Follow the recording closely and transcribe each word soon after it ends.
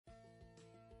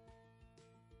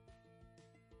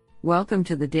Welcome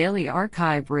to the Daily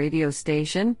Archive radio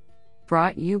station,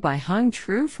 brought you by Hung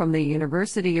Tru from the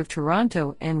University of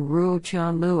Toronto and Ruo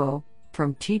Chan Luo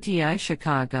from TTI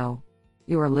Chicago.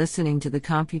 You are listening to the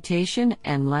Computation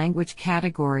and Language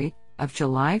category of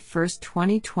July 1,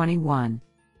 2021.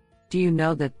 Do you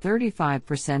know that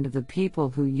 35% of the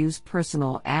people who use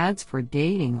personal ads for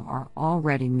dating are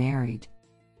already married?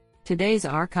 Today's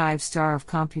archive star of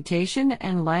computation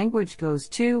and language goes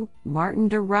to Martin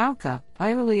de Rauca,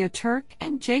 Ilia Turk,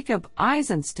 and Jacob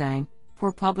Eisenstein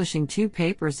for publishing 2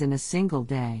 papers in a single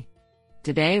day.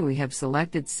 Today we have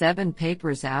selected 7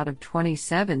 papers out of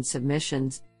 27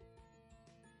 submissions.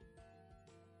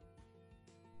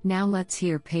 Now let's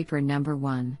hear paper number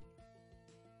 1.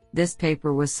 This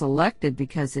paper was selected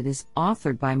because it is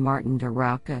authored by Martin de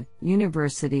Rauca,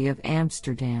 University of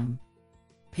Amsterdam.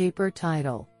 Paper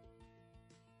title: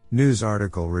 News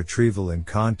article retrieval in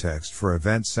context for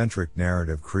event-centric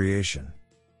narrative creation.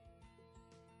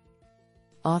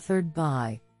 Authored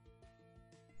by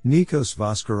Nikos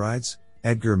Voskarides,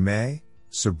 Edgar May,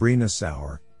 Sabrina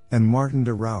Sauer, and Martin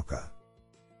de Rauca.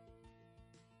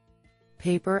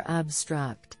 Paper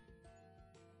abstract: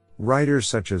 Writers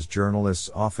such as journalists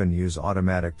often use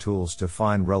automatic tools to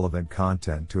find relevant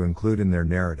content to include in their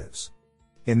narratives.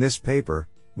 In this paper,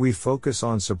 we focus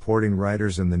on supporting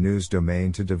writers in the news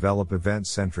domain to develop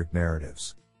event-centric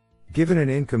narratives. Given an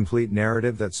incomplete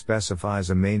narrative that specifies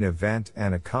a main event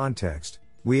and a context,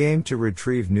 we aim to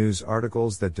retrieve news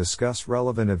articles that discuss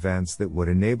relevant events that would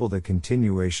enable the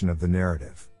continuation of the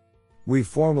narrative. We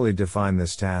formally define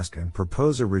this task and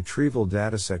propose a retrieval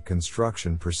dataset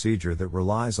construction procedure that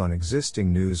relies on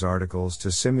existing news articles to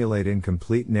simulate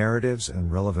incomplete narratives and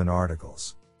relevant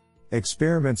articles.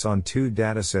 Experiments on 2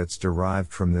 datasets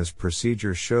derived from this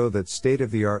procedure show that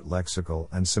state-of-the-art lexical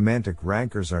and semantic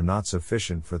rankers are not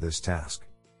sufficient for this task.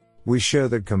 We show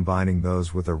that combining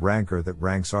those with a ranker that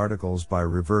ranks articles by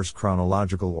reverse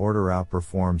chronological order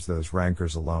outperforms those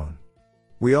rankers alone.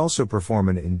 We also perform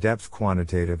an in-depth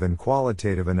quantitative and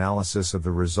qualitative analysis of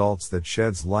the results that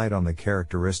sheds light on the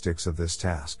characteristics of this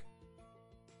task.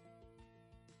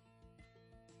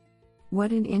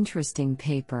 What an interesting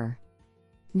paper.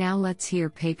 Now let's hear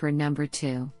paper number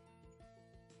 2.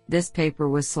 This paper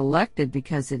was selected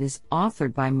because it is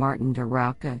authored by Martin de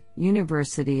Rauca,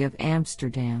 University of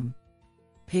Amsterdam.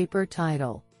 Paper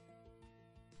title: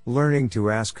 Learning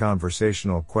to ask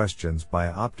conversational questions by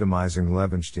optimizing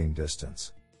Levenshtein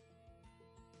distance.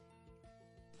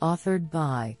 Authored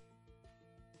by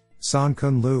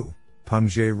Sankun Liu,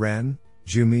 Pengzhe Ren,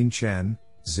 Jumin Chen,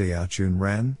 Xiaochun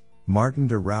Ren, Martin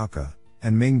de Rauca,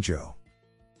 and Ming Zhou.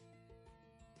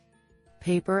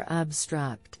 Paper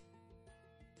abstract: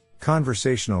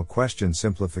 Conversational question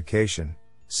simplification,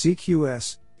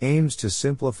 CQS, aims to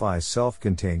simplify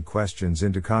self-contained questions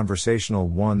into conversational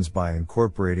ones by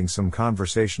incorporating some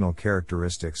conversational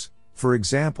characteristics, for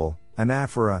example,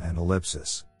 anaphora and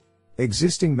ellipsis.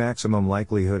 Existing maximum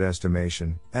likelihood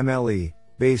estimation, MLE,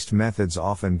 based methods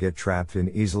often get trapped in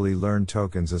easily learned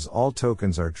tokens as all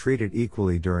tokens are treated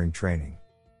equally during training.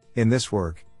 In this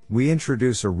work, we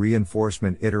introduce a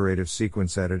reinforcement iterative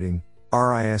sequence editing,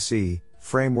 RISE,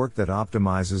 framework that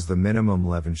optimizes the minimum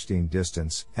Levenshtein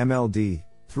distance, MLD,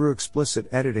 through explicit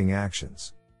editing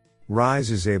actions.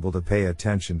 RISE is able to pay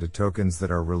attention to tokens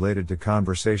that are related to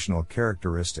conversational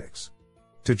characteristics.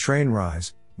 To train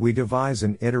RISE, we devise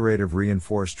an iterative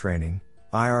reinforced training,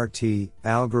 IRT,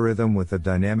 algorithm with a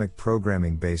dynamic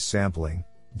programming-based sampling,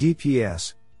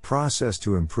 DPS, process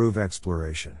to improve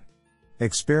exploration.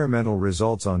 Experimental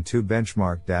results on 2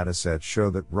 benchmark datasets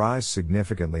show that RISE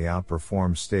significantly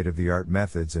outperforms state-of-the-art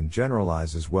methods and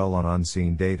generalizes well on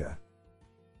unseen data.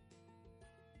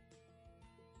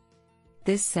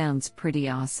 This sounds pretty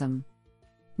awesome.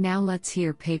 Now let's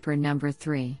hear paper number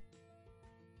 3.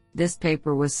 This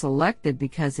paper was selected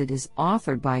because it is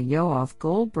authored by Yoav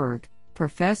Goldberg,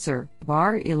 Professor,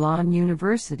 Bar Ilan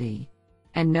University,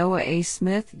 and Noah A.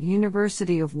 Smith,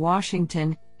 University of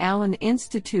Washington, Allen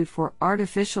Institute for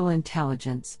Artificial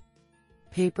Intelligence.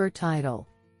 Paper title: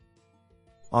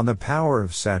 On the Power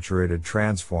of Saturated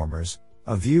Transformers,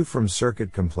 A View from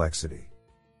Circuit Complexity.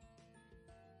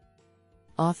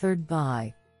 Authored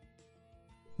by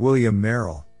William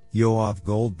Merrill, Yoav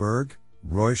Goldberg,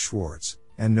 Roy Schwartz,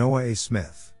 and Noah A.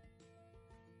 Smith.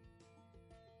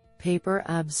 Paper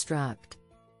abstract: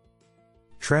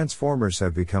 Transformers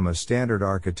have become a standard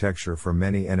architecture for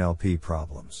many NLP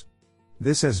problems.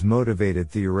 This has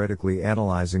motivated theoretically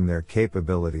analyzing their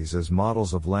capabilities as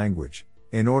models of language,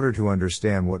 in order to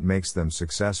understand what makes them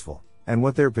successful, and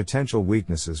what their potential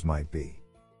weaknesses might be.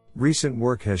 Recent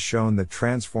work has shown that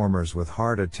transformers with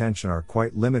hard attention are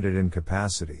quite limited in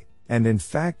capacity, and in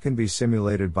fact can be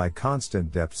simulated by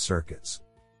constant depth circuits.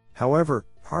 However,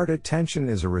 hard attention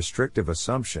is a restrictive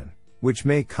assumption, which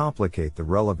may complicate the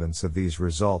relevance of these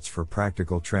results for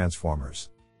practical transformers.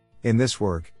 In this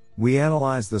work, we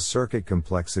analyze the circuit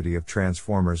complexity of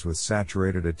transformers with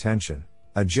saturated attention,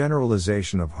 a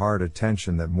generalization of hard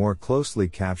attention that more closely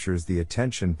captures the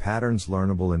attention patterns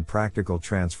learnable in practical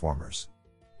transformers.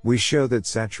 We show that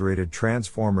saturated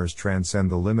transformers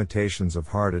transcend the limitations of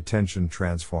hard attention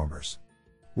transformers.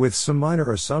 With some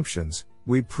minor assumptions,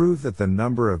 we prove that the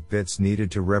number of bits needed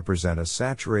to represent a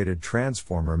saturated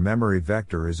transformer memory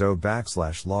vector is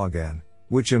O\log n,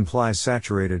 which implies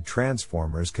saturated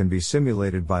transformers can be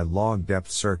simulated by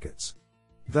log-depth circuits.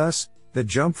 Thus, the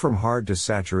jump from hard to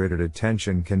saturated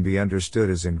attention can be understood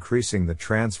as increasing the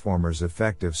transformer's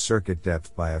effective circuit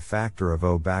depth by a factor of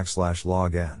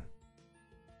O\log n.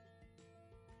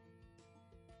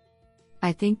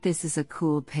 I think this is a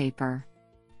cool paper.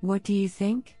 What do you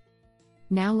think?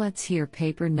 Now let's hear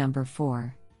paper number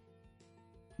 4.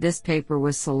 This paper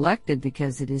was selected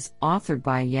because it is authored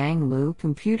by Yang Liu,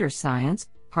 Computer Science,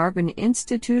 Harbin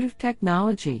Institute of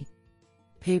Technology.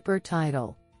 Paper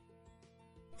title: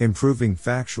 Improving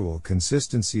Factual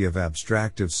Consistency of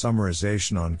Abstractive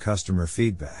Summarization on Customer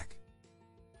Feedback.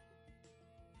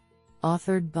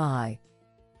 Authored by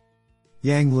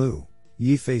Yang Liu,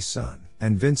 Yifei Sun,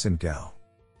 and Vincent Gao.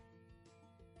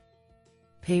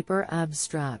 Paper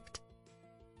abstract: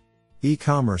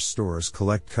 E-commerce stores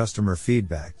collect customer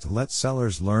feedback to let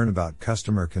sellers learn about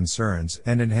customer concerns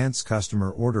and enhance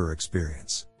customer order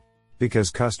experience. Because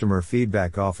customer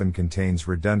feedback often contains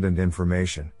redundant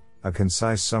information, a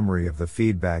concise summary of the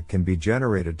feedback can be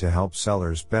generated to help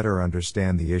sellers better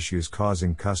understand the issues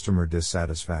causing customer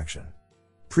dissatisfaction.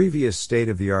 Previous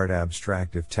state-of-the-art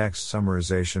abstractive text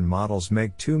summarization models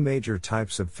make two major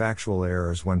types of factual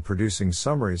errors when producing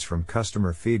summaries from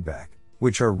customer feedback,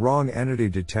 which are wrong entity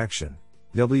detection,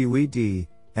 WED,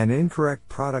 and incorrect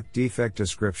product defect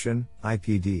description,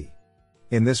 IPD.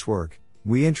 In this work,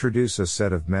 we introduce a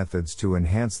set of methods to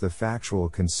enhance the factual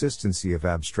consistency of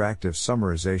abstractive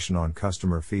summarization on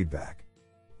customer feedback.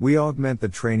 We augment the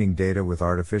training data with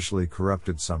artificially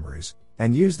corrupted summaries,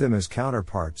 and use them as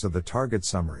counterparts of the target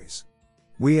summaries.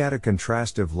 We add a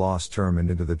contrastive loss term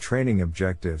into the training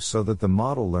objective so that the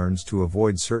model learns to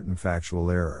avoid certain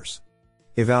factual errors.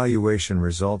 Evaluation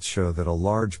results show that a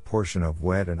large portion of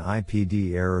WED and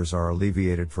IPD errors are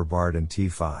alleviated for BARD and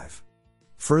T5.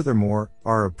 Furthermore,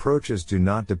 our approaches do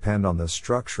not depend on the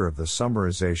structure of the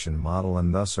summarization model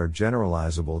and thus are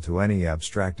generalizable to any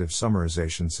abstractive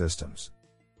summarization systems.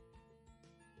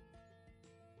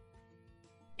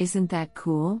 Isn't that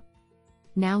cool?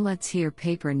 Now let's hear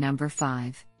paper number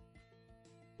 5.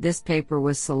 This paper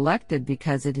was selected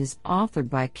because it is authored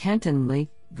by Kenton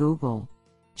Lee, Google;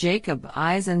 Jacob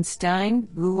Eisenstein,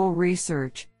 Google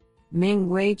Research;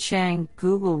 Ming-Wei Chang,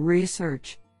 Google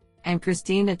Research; and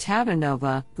Kristina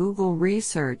Tavtanova, Google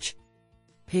Research.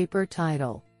 Paper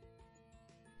title: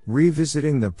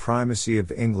 Revisiting the Primacy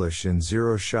of English in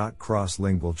Zero-Shot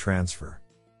Cross-Lingual Transfer.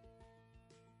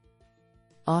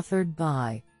 Authored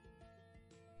by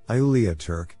Ayulia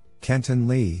Turk, Kenton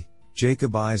Lee,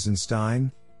 Jacob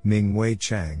Eisenstein, Ming-Wei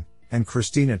Chang, and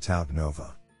Kristina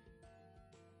Tavtanova.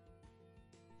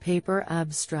 Paper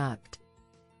abstract: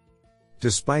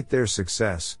 Despite their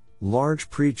success, large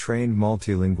pre-trained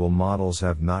multilingual models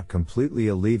have not completely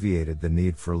alleviated the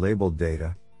need for labeled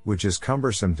data, which is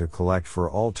cumbersome to collect for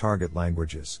all target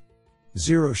languages.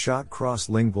 Zero-shot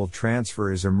cross-lingual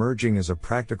transfer is emerging as a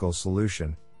practical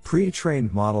solution.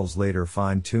 Pre-trained models later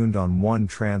fine-tuned on one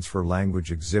transfer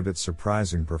language exhibit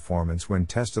surprising performance when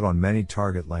tested on many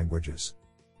target languages.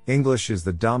 English is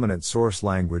the dominant source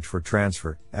language for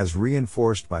transfer, as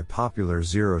reinforced by popular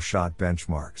zero-shot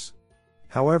benchmarks.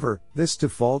 However, this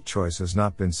default choice has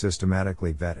not been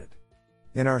systematically vetted.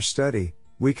 In our study,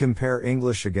 we compare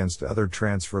English against other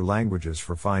transfer languages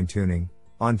for fine-tuning,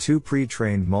 on two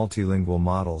pre-trained multilingual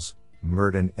models,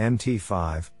 MERT and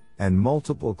MT5, and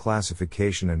multiple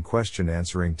classification and question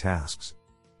answering tasks.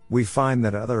 We find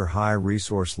that other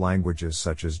high-resource languages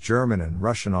such as German and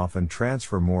Russian often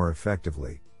transfer more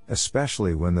effectively,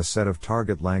 especially when the set of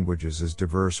target languages is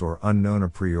diverse or unknown a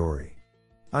priori.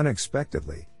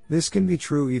 Unexpectedly, this can be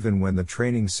true even when the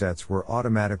training sets were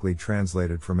automatically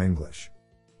translated from English.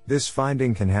 This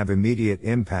finding can have immediate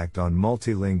impact on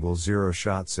multilingual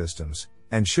zero-shot systems,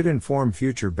 and should inform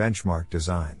future benchmark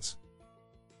designs.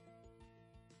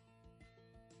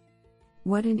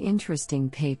 What an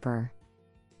interesting paper.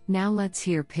 Now let's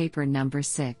hear paper number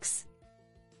 6.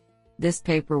 This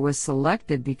paper was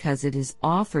selected because it is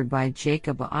authored by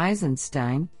Jacob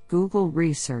Eisenstein, Google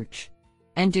Research;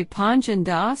 and Dipanjan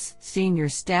Das, Senior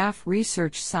Staff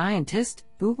Research Scientist,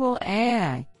 Google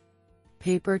AI.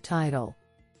 Paper title: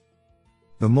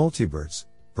 The Multiberts,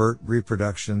 BERT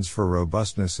Reproductions for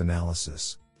Robustness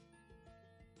Analysis.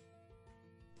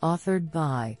 Authored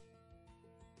by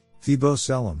Thibaut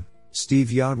Selim, Steve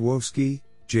Yadwowski,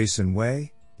 Jason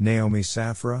Wei, Naomi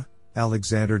Safra,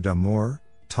 Alexander Damour,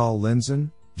 Tal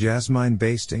Linzen, Jasmine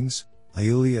Bastings,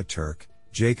 Ayulia Turk,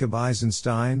 Jacob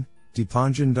Eisenstein,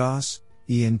 Dipanjan Das,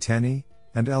 Ian Tenney,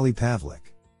 and Eli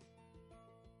Pavlik.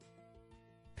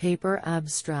 Paper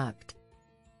abstract: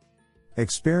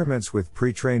 Experiments with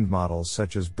pre-trained models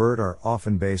such as BERT are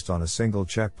often based on a single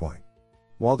checkpoint.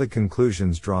 While the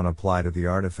conclusions drawn apply to the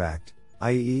artifact,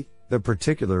 i.e., the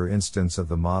particular instance of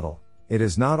the model, it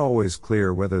is not always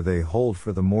clear whether they hold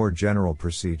for the more general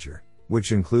procedure,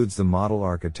 which includes the model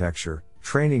architecture,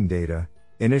 training data,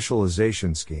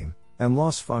 initialization scheme, and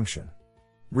loss function.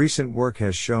 Recent work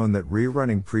has shown that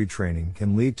rerunning pre-training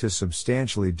can lead to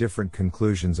substantially different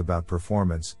conclusions about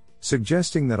performance,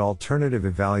 suggesting that alternative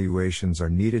evaluations are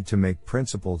needed to make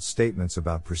principled statements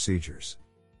about procedures.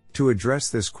 To address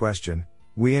this question,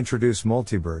 we introduce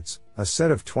multiberts, a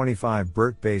set of 25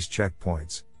 BERT-based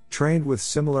checkpoints, trained with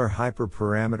similar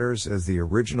hyperparameters as the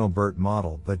original BERT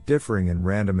model but differing in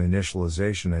random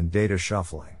initialization and data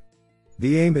shuffling.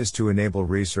 The aim is to enable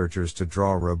researchers to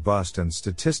draw robust and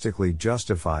statistically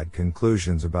justified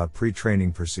conclusions about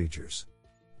pre-training procedures.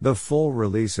 The full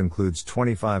release includes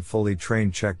 25 fully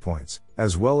trained checkpoints,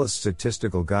 as well as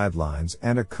statistical guidelines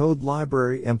and a code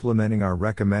library implementing our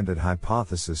recommended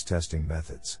hypothesis testing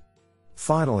methods.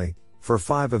 Finally, for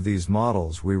 5 of these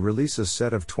models we release a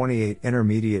set of 28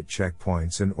 intermediate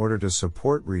checkpoints in order to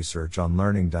support research on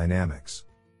learning dynamics.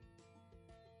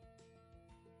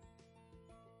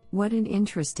 What an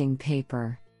interesting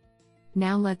paper.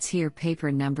 Now let's hear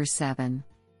paper number 7.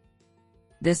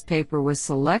 This paper was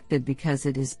selected because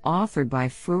it is authored by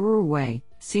Furu Wei,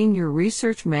 Senior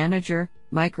Research Manager,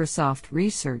 Microsoft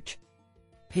Research.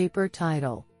 Paper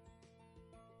title: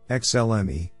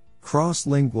 XLME,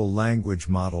 Cross-Lingual Language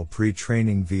Model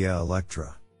Pre-Training via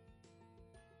Electra.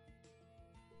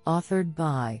 Authored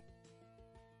by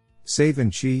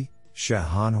Savan Chi,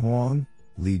 Shahan Huang,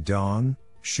 Li Dong,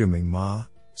 Shuming Ma,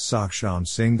 Saksham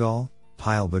Singhal,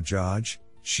 Payal Bajaj,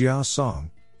 Xia Song,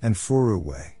 and Furu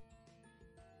Wei.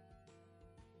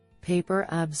 Paper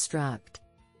abstract: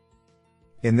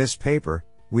 In this paper,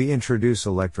 we introduce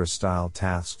Electra-style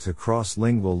tasks to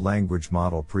cross-lingual language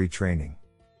model pre-training.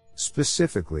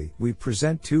 Specifically, we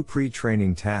present 2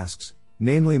 pre-training tasks,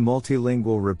 namely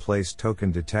multilingual replace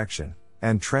token detection,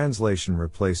 and translation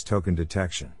replace token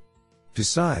detection.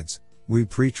 Besides, we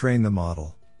pre-train the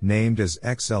model, named as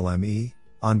XLME,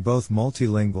 on both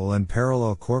multilingual and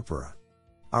parallel corpora.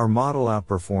 Our model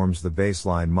outperforms the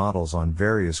baseline models on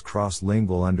various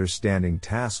cross-lingual understanding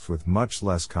tasks with much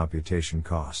less computation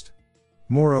cost.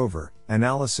 Moreover,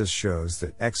 analysis shows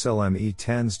that XLME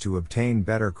tends to obtain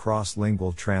better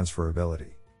cross-lingual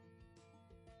transferability.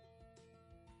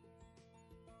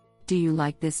 Do you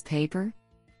like this paper?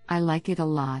 I like it a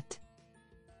lot.